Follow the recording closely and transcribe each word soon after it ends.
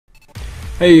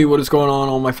Hey, what is going on,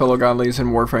 all my fellow godlies and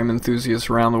Warframe enthusiasts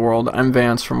around the world? I'm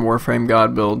Vance from Warframe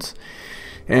God Builds,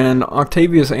 and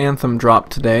Octavia's Anthem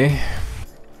dropped today,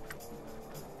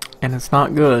 and it's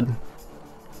not good.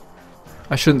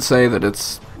 I shouldn't say that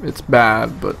it's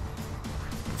bad, but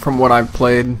from what I've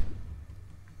played,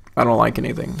 I don't like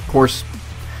anything. Of course,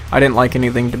 I didn't like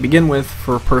anything to begin with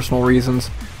for personal reasons.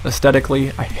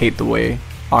 Aesthetically, I hate the way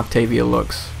Octavia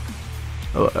looks.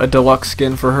 A deluxe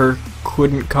skin for her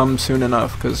couldn't come soon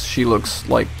enough because she looks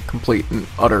like complete and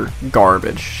utter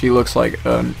garbage. She looks like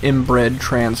an inbred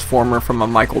transformer from a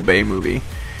Michael Bay movie.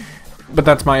 But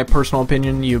that's my personal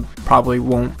opinion. You probably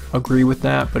won't agree with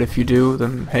that, but if you do,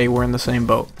 then hey, we're in the same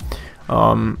boat.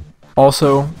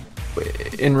 Also,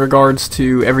 in regards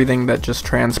to everything that just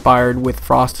transpired with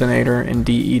Frostinator and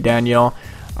DE Danielle,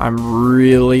 I'm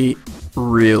really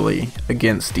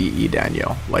against DE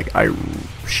Danielle. Like,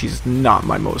 she's not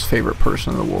my most favorite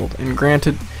person in the world. And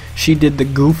granted, she did the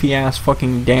goofy ass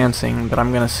fucking dancing that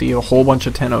I'm gonna see a whole bunch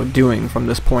of Tenno doing from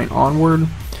this point onward.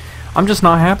 I'm just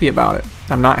not happy about it.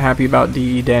 I'm not happy about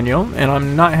DE Danielle, and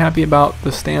I'm not happy about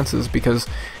the stances because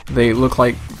they look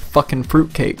like fucking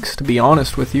fruitcakes. To be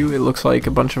honest with you, it looks like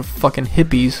a bunch of fucking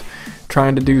hippies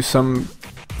trying to do some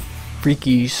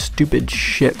freaky stupid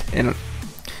shit. And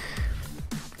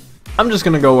I'm just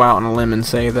gonna go out on a limb and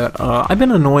say that I've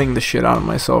been annoying the shit out of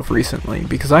myself recently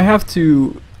because I have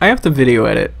to video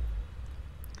edit,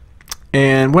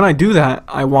 and when I do that,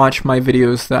 I watch my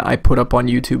videos that I put up on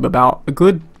YouTube about a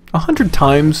good 100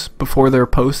 times before they're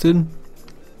posted,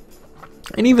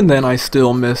 and even then I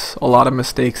still miss a lot of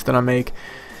mistakes that I make.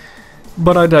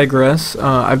 But I digress.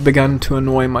 I've begun to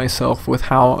annoy myself with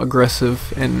how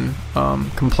aggressive and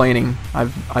complaining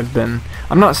I've been.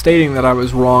 I'm not stating that I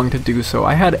was wrong to do so.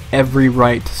 I had every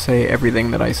right to say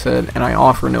everything that I said, and I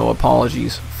offer no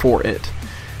apologies for it.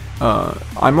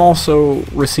 I'm also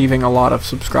receiving a lot of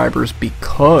subscribers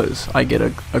because I get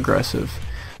aggressive.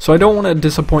 So I don't want to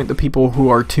disappoint the people who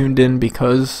are tuned in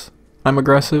because I'm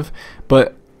aggressive,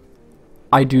 but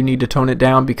I do need to tone it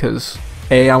down because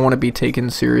A, I want to be taken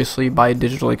seriously by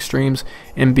digital extremes,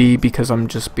 and B, because I'm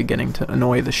just beginning to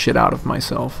annoy the shit out of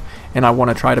myself, and I want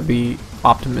to try to be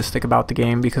optimistic about the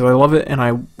game because I love it and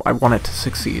I want it to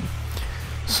succeed.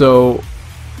 So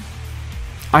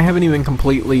I haven't even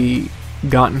completely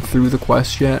gotten through the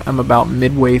quest yet. I'm about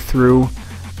midway through.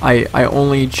 I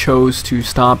only chose to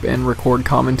stop and record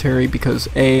commentary because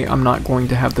A, I'm not going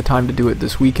to have the time to do it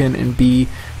this weekend, and B,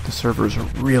 the servers are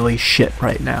really shit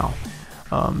right now.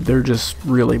 They're just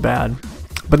really bad.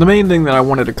 But the main thing that I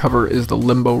wanted to cover is the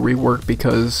Limbo rework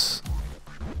because,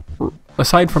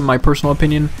 aside from my personal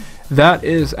opinion, that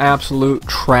is absolute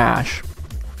trash.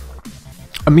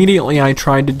 Immediately I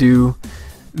tried to do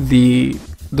the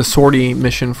sortie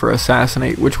mission for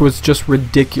Assassinate, which was just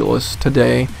ridiculous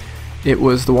today. It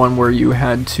was the one where you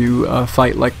had to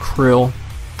fight like Krill,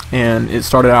 and it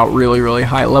started out really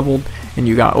high leveled, and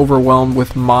you got overwhelmed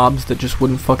with mobs that just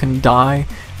wouldn't fucking die.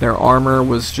 Their armor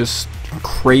was just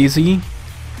crazy,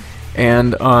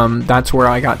 and that's where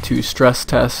I got to stress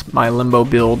test my Limbo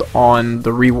build on the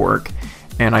rework,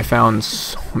 and I found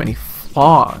so many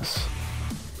flaws.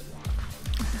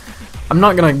 I'm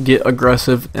not gonna get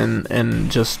aggressive and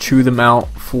just chew them out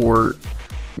for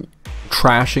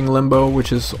trashing Limbo,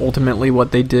 which is ultimately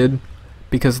what they did,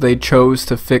 because they chose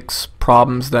to fix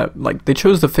problems that, like, they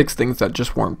chose to fix things that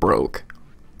just weren't broke.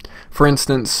 For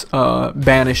instance,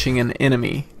 banishing an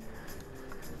enemy.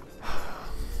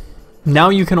 Now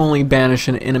you can only banish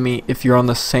an enemy if you're on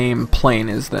the same plane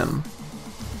as them.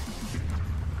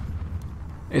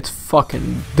 It's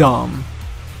fucking dumb.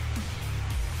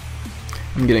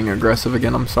 I'm getting aggressive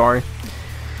again, I'm sorry.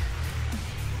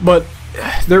 But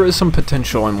there is some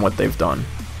potential in what they've done.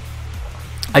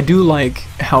 I do like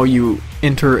how you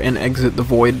enter and exit the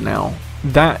void now.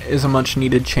 That is a much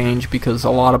needed change because a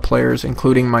lot of players,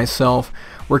 including myself,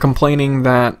 were complaining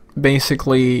that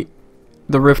basically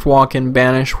the Riftwalk and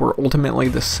Banish were ultimately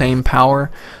the same power.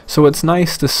 So it's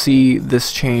nice to see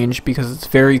this change because it's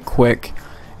very quick,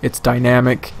 it's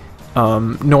dynamic,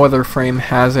 no other frame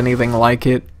has anything like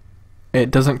it.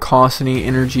 It doesn't cost any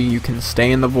energy, you can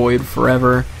stay in the void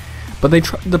forever. But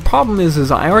the problem is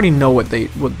I already know what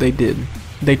they did.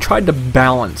 They tried to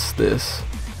balance this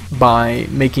by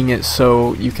making it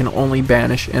so you can only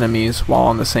banish enemies while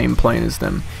on the same plane as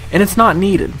them, and it's not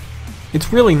needed.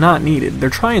 It's really not needed. They're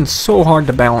trying so hard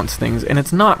to balance things, and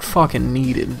it's not fucking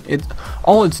needed.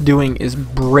 All it's doing is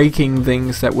breaking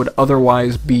things that would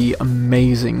otherwise be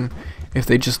amazing if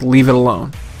they just leave it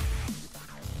alone.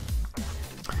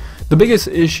 The biggest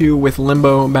issue with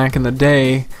Limbo back in the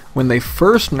day when they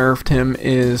first nerfed him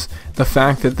is the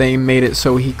fact that they made it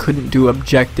so he couldn't do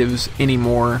objectives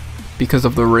anymore because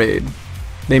of the raid.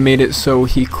 They made it so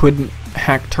he couldn't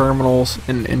hack terminals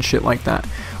and shit like that.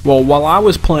 Well, while I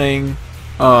was playing,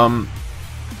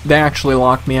 they actually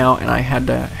locked me out and I had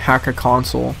to hack a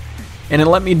console, and it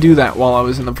let me do that while I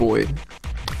was in the void.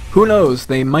 Who knows,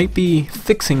 they might be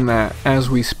fixing that as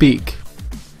we speak,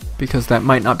 because that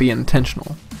might not be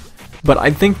intentional. But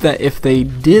I think that if they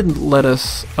did let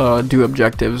us do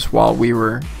objectives while we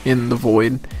were in the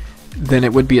void, then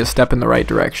it would be a step in the right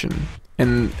direction.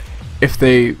 And if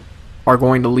they are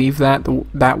going to leave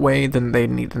that way, then they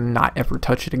need to not ever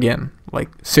touch it again. Like,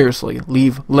 seriously,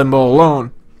 leave Limbo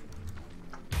alone.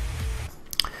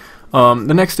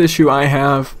 The next issue I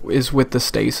have is with the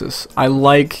stasis. I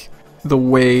like the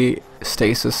way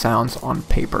stasis sounds on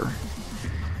paper,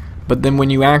 but then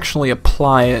when you actually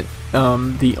apply it,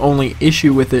 the only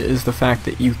issue with it is the fact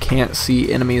that you can't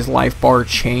see enemies' life bar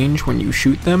change when you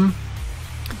shoot them,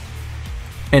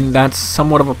 and that's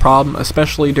somewhat of a problem,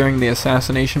 especially during the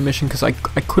assassination mission, because I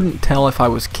couldn't tell if I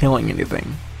was killing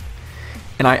anything.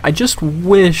 And I just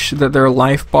wish that their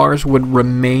life bars would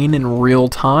remain in real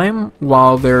time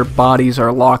while their bodies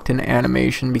are locked in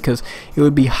animation, because it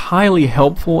would be highly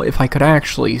helpful if I could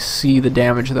actually see the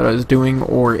damage that I was doing,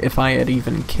 or if I had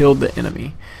even killed the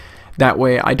enemy. That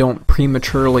way I don't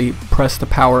prematurely press the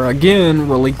power again,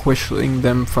 relinquishing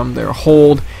them from their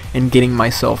hold and getting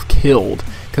myself killed,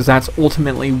 because that's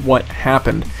ultimately what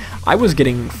happened. I was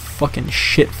getting fucking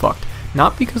shit fucked.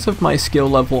 Not because of my skill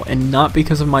level and not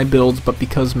because of my builds, but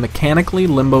because mechanically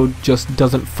Limbo just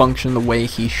doesn't function the way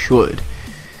he should.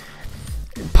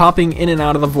 Popping in and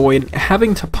out of the void,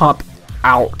 having to pop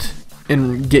out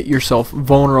and get yourself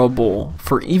vulnerable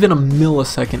for even a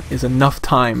millisecond is enough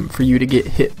time for you to get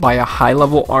hit by a high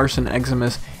level arson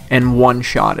eximus and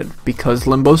one-shotted, because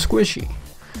Limbo's squishy.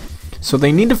 So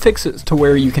they need to fix it to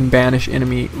where you can banish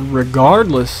enemy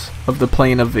regardless of the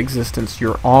plane of existence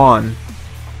you're on.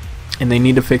 And they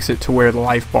need to fix it to where the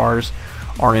life bars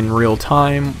are in real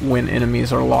time when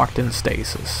enemies are locked in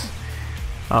stasis.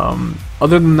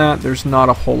 Other than that, there's not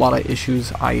a whole lot of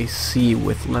issues I see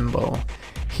with Limbo.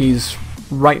 He's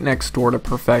right next door to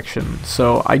perfection,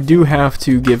 so I do have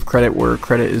to give credit where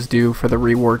credit is due for the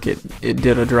rework. It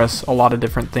did address a lot of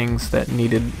different things that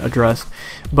needed addressed,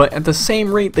 but at the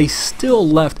same rate they still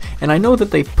left, and I know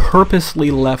that they purposely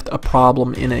left a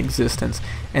problem in existence,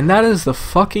 and that is the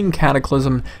fucking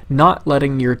Cataclysm not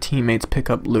letting your teammates pick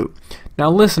up loot. Now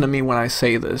listen to me when I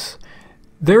say this.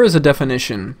 There is a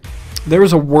definition, there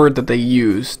is a word that they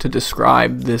use to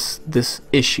describe this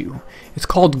issue. It's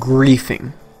called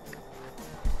griefing.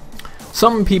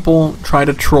 Some people try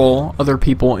to troll other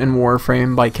people in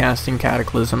Warframe by casting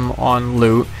Cataclysm on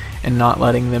loot and not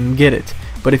letting them get it.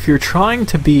 But if you're trying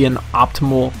to be an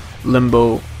optimal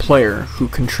Limbo player who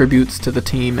contributes to the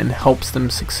team and helps them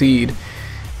succeed,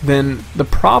 then the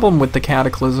problem with the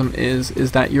Cataclysm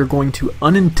is that you're going to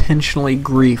unintentionally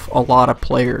grief a lot of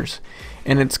players,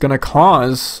 and it's going to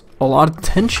cause a lot of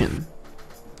tension.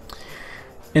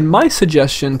 And my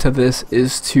suggestion to this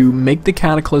is to make the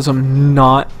Cataclysm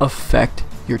not affect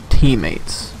your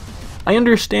teammates. I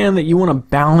understand that you want to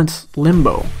balance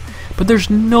Limbo, but there's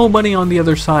nobody on the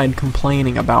other side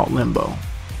complaining about Limbo.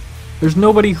 There's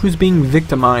nobody who's being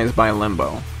victimized by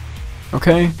Limbo.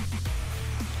 Okay?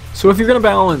 So if you're going to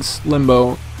balance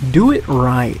Limbo, do it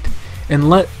right, and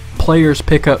let players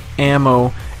pick up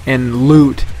ammo and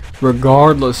loot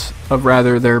regardless of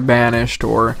whether they're banished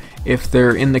or if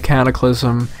they're in the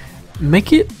Cataclysm.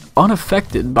 Make it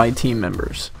unaffected by team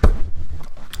members.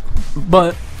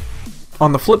 But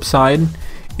on the flip side,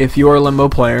 if you're a Limbo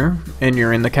player and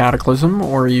you're in the Cataclysm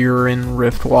or you're in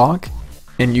Riftwalk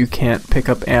and you can't pick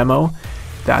up ammo,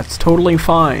 that's totally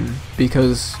fine,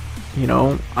 because, you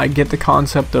know, I get the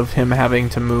concept of him having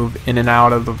to move in and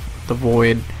out of the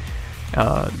void.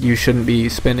 You shouldn't be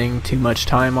spending too much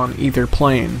time on either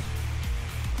plane,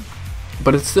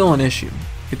 but it's still an issue.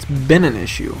 It's been an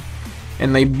issue,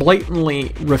 and they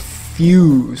blatantly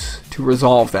refuse to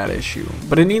resolve that issue,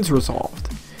 but it needs resolved.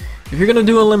 If you're gonna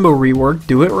do a Limbo rework,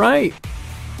 do it right.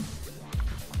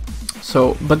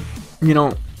 So, but you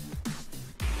know,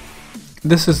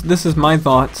 this is my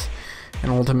thoughts,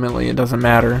 and ultimately it doesn't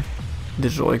matter.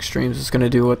 Digital Extremes is gonna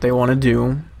do what they want to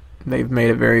do. They've made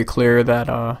it very clear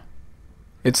that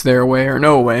it's their way or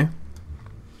no way.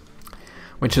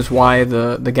 Which is why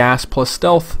the gas plus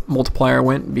stealth multiplier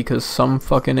went, because some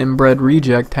fucking inbred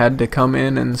reject had to come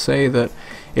in and say that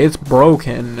it's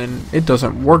broken and it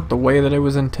doesn't work the way that it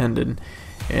was intended.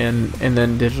 And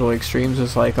then Digital Extremes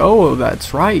is like, oh,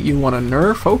 that's right, you want a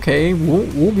nerf? Okay,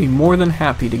 we'll be more than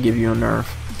happy to give you a nerf.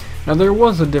 Now there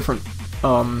was a different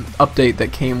update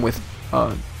that came with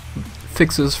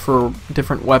fixes for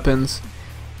different weapons,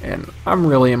 and I'm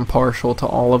really impartial to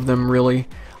all of them, really.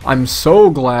 I'm so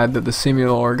glad that the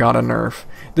Simulor got a nerf.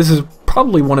 This is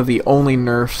probably one of the only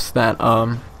nerfs that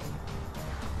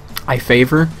I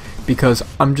favor, because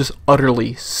I'm just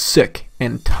utterly sick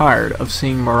and tired of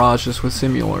seeing Mirages with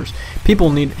Simulors.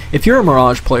 People need, if you're a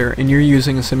Mirage player and you're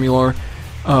using a Simulor,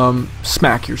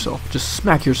 smack yourself. Just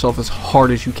smack yourself as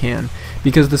hard as you can,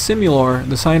 because the Simulor,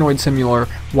 the Cyanoid Simulor,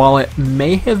 while it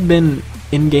may have been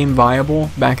in-game viable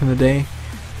back in the day,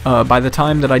 by the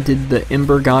time that I did the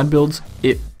Ember God builds,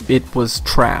 it was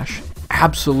trash.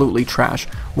 Absolutely trash.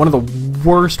 One of the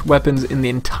worst weapons in the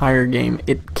entire game.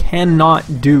 It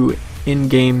cannot do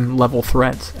in-game level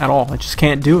threats at all. It just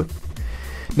can't do it.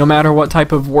 No matter what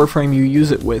type of Warframe you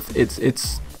use it with,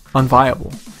 it's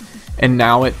unviable. And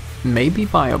now it may be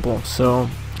viable, so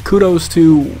kudos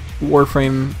to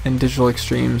Warframe and Digital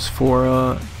Extremes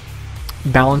for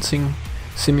balancing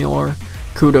Simulor.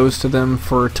 Kudos to them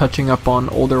for touching up on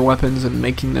older weapons and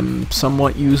making them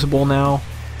somewhat usable now.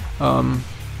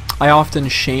 I often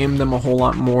shame them a whole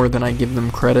lot more than I give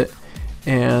them credit,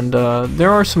 and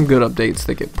there are some good updates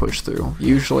that get pushed through.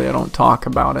 Usually I don't talk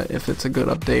about it if it's a good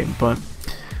update, but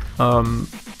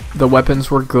the weapons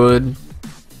were good.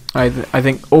 I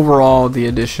think overall the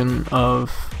addition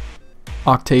of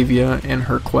Octavia and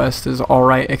her quest is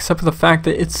alright, except for the fact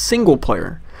that it's single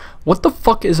player. What the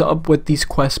fuck is up with these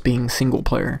quests being single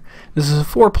player? This is a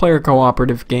 4-player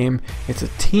cooperative game. It's a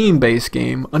team-based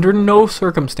game. Under no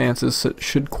circumstances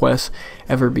should quests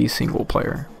ever be single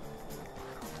player.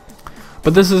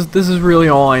 But this is really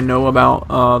all I know about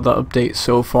the update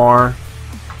so far.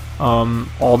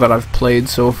 All that I've played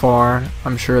so far.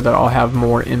 I'm sure that I'll have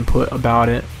more input about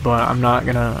it, but I'm not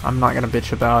gonna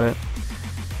bitch about it.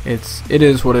 It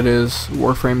is what it is.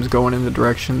 Warframe's going in the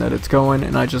direction that it's going,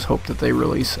 and I just hope that they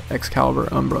release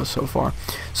Excalibur Umbra so far.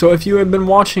 So if you have been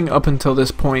watching up until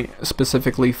this point,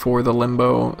 specifically for the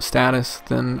Limbo status,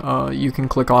 then you can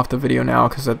click off the video now,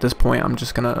 because at this point I'm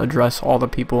just going to address all the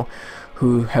people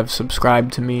who have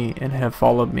subscribed to me and have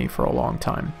followed me for a long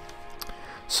time.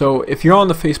 So if you're on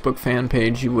the Facebook fan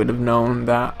page, you would have known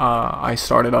that I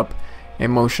started up a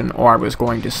motion, or I was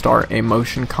going to start a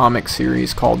motion comic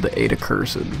series called The Eight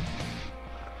Accursed.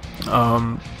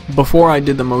 Before I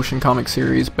did the motion comic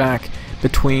series back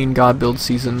between God Build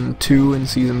Season 2 and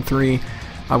Season 3,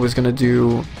 I was going to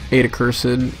do Eight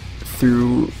Accursed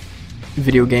through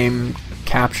video game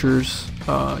captures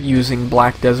using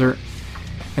Black Desert,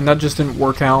 and that just didn't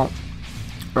work out,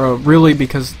 really,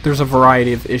 because there's a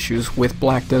variety of issues with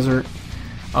Black Desert.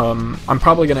 I'm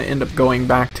probably going to end up going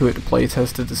back to it to play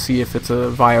test it to see if it's a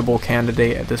viable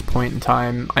candidate at this point in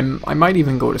time. I might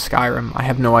even go to Skyrim, I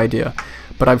have no idea.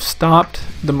 But I've stopped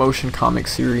the motion comic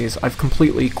series. I've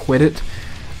completely quit it,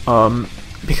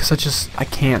 because I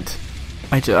can't.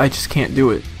 I just can't do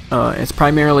it. It's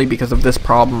primarily because of this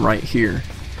problem right here.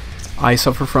 I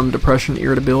suffer from depression,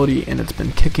 irritability, and it's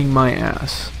been kicking my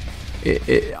ass.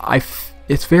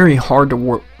 It's very hard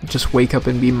to just wake up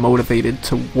and be motivated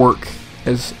to work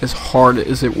as hard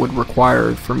as it would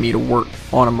require for me to work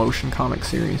on a motion comic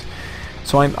series.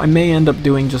 So I may end up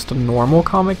doing just a normal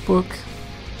comic book.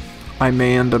 I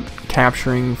may end up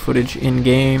capturing footage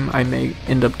in-game. I may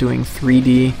end up doing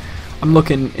 3D. I'm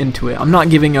looking into it. I'm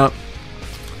not giving up.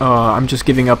 I'm just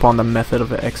giving up on the method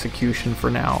of execution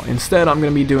for now. Instead, I'm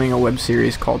going to be doing a web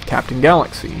series called Captain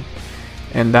Galaxy,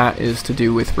 and that is to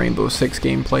do with Rainbow Six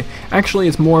gameplay. Actually,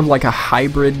 it's more of like a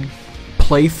hybrid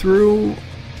playthrough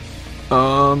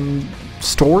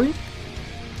story.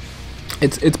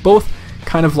 It's both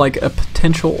kind of like a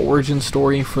potential origin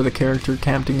story for the character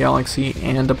Captain Galaxy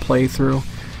and a playthrough.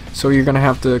 So you're gonna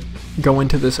have to go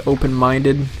into this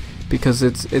open-minded, because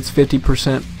it's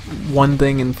 50% one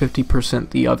thing and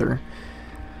 50% the other.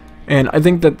 And I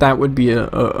think that would be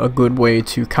a good way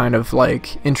to kind of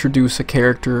like introduce a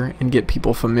character and get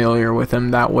people familiar with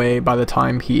him. That way, by the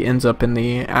time he ends up in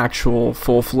the actual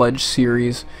full-fledged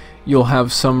series, you'll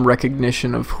have some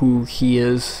recognition of who he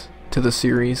is to the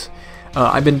series.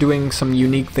 I've been doing some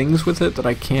unique things with it that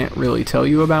I can't really tell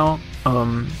you about.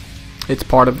 It's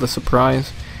part of the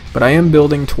surprise, but I am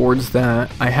building towards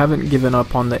that. I haven't given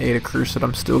up on the Eight Accursed.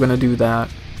 I'm still going to do that.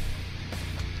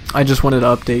 I just wanted to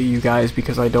update you guys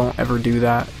because I don't ever do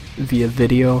that via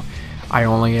video. I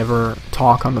only ever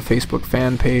talk on the Facebook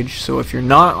fan page. So if you're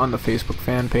not on the Facebook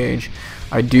fan page,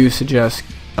 I do suggest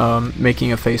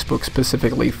making a Facebook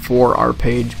specifically for our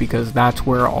page, because that's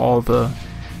where all the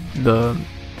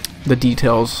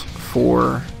details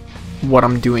for what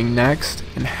I'm doing next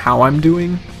and how I'm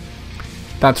doing,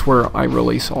 that's where I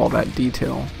release all that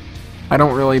detail. I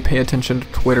don't really pay attention to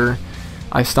Twitter.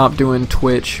 I stopped doing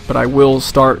Twitch, but I will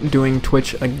start doing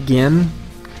Twitch again.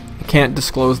 I can't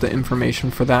disclose the information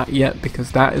for that yet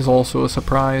because that is also a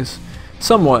surprise,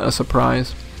 somewhat a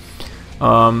surprise.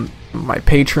 My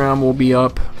Patreon will be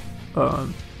up.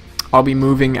 I'll be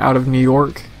moving out of New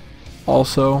York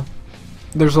also.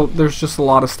 There's just a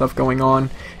lot of stuff going on,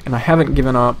 and I haven't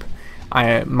given up.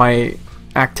 My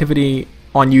activity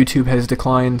on YouTube has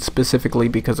declined specifically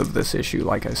because of this issue,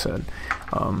 like I said.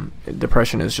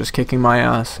 Depression is just kicking my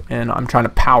ass, and I'm trying to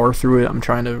power through it. I'm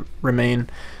trying to remain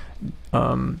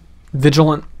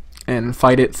vigilant and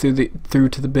fight it through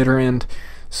to the bitter end.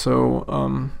 So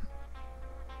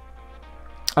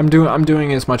I'm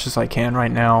doing as much as I can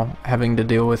right now, having to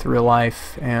deal with real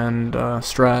life and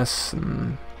stress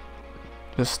and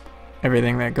just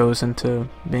everything that goes into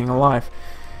being alive.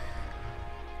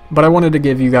 But I wanted to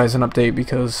give you guys an update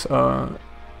because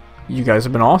you guys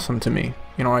have been awesome to me.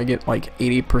 You know, I get like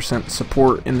 80%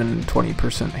 support and then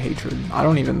 20% hatred. I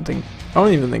don't even think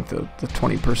the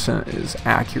 20% is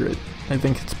accurate. I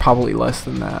think it's probably less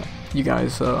than that. You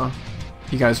guys are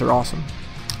awesome.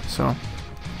 So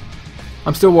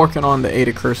I'm still working on the 8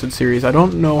 Accursed series. I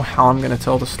don't know how I'm gonna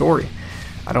tell the story.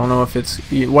 I don't know if it's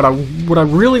what I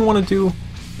really want to do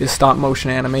is stop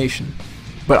motion animation,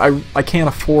 but I can't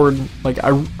afford, like,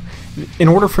 in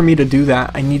order for me to do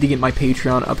that, I need to get my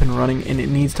Patreon up and running, and it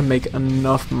needs to make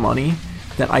enough money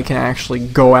that I can actually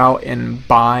go out and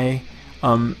buy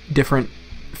different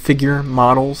figure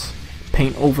models,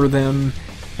 paint over them,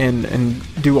 and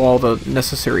do all the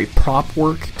necessary prop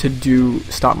work to do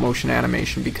stop motion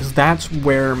animation, because that's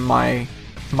where my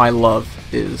love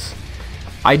is.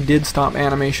 I did stop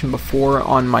animation before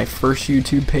on my first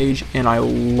YouTube page, and I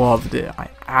loved it. I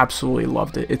absolutely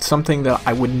loved it. It's something that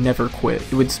I would never quit.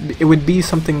 It would be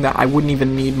something that I wouldn't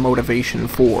even need motivation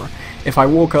for. If I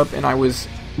woke up and I was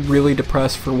really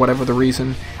depressed for whatever the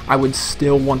reason, I would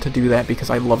still want to do that because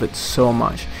I love it so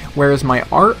much. Whereas my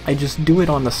art, I just do it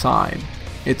on the side.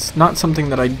 It's not something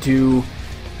that I do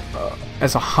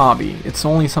as a hobby. It's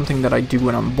only something that I do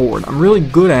when I'm bored. I'm really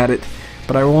good at it,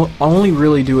 but I will only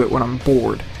really do it when I'm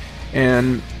bored.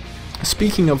 And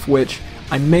speaking of which,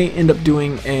 I may end up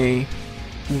doing a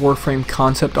Warframe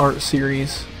concept art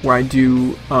series where I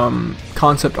do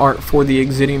concept art for the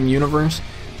Exidium universe,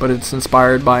 but it's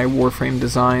inspired by Warframe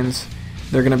designs.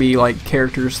 They're going to be like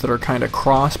characters that are kind of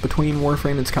cross between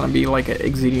Warframe. It's going to be like an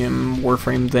Exidium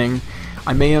Warframe thing.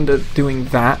 I may end up doing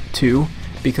that too,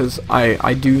 because I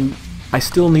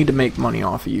still need to make money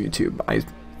off of YouTube.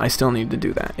 I still need to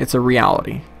do that. It's a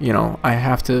reality, you know. I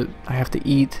have to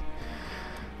eat.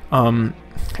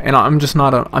 And I'm just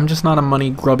not a money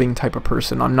grubbing type of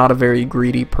person. I'm not a very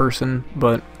greedy person,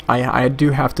 but I do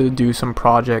have to do some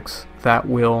projects that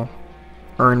will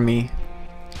earn me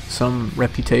some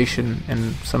reputation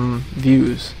and some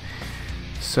views.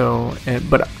 So,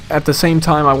 but at the same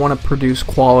time, I want to produce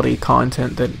quality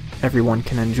content that everyone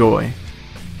can enjoy.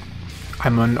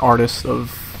 I'm an artist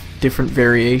of different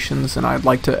variations, and I'd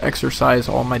like to exercise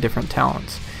all my different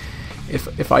talents.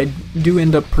 If I do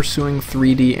end up pursuing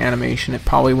 3D animation, it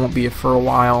probably won't be for a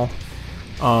while.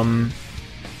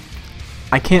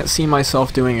 I can't see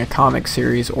myself doing a comic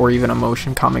series or even a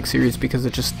motion comic series because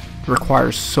it just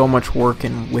requires so much work,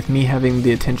 and with me having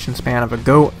the attention span of a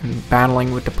goat and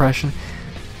battling with depression,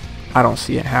 I don't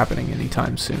see it happening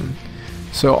anytime soon.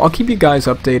 So I'll keep you guys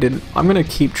updated. I'm going to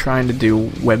keep trying to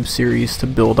do web series to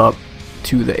build up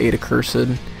to the 8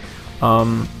 Accursed.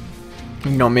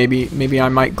 You know, maybe I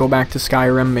might go back to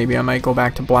Skyrim, maybe I might go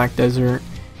back to Black Desert,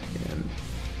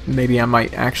 maybe I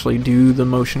might actually do the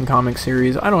motion comic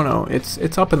series. I don't know.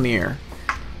 It's up in the air.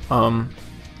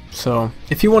 So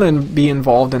if you want to be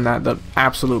involved in that, the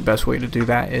absolute best way to do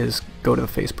that is go to the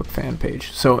Facebook fan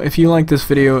page. So if you like this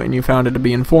video and you found it to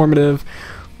be informative,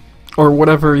 or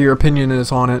whatever your opinion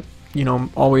is on it, you know,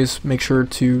 always make sure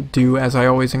to do as I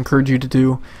always encourage you to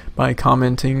do by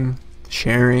commenting,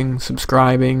 sharing,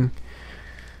 subscribing.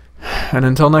 And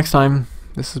until next time,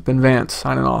 this has been Vance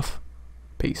signing off.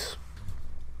 Peace.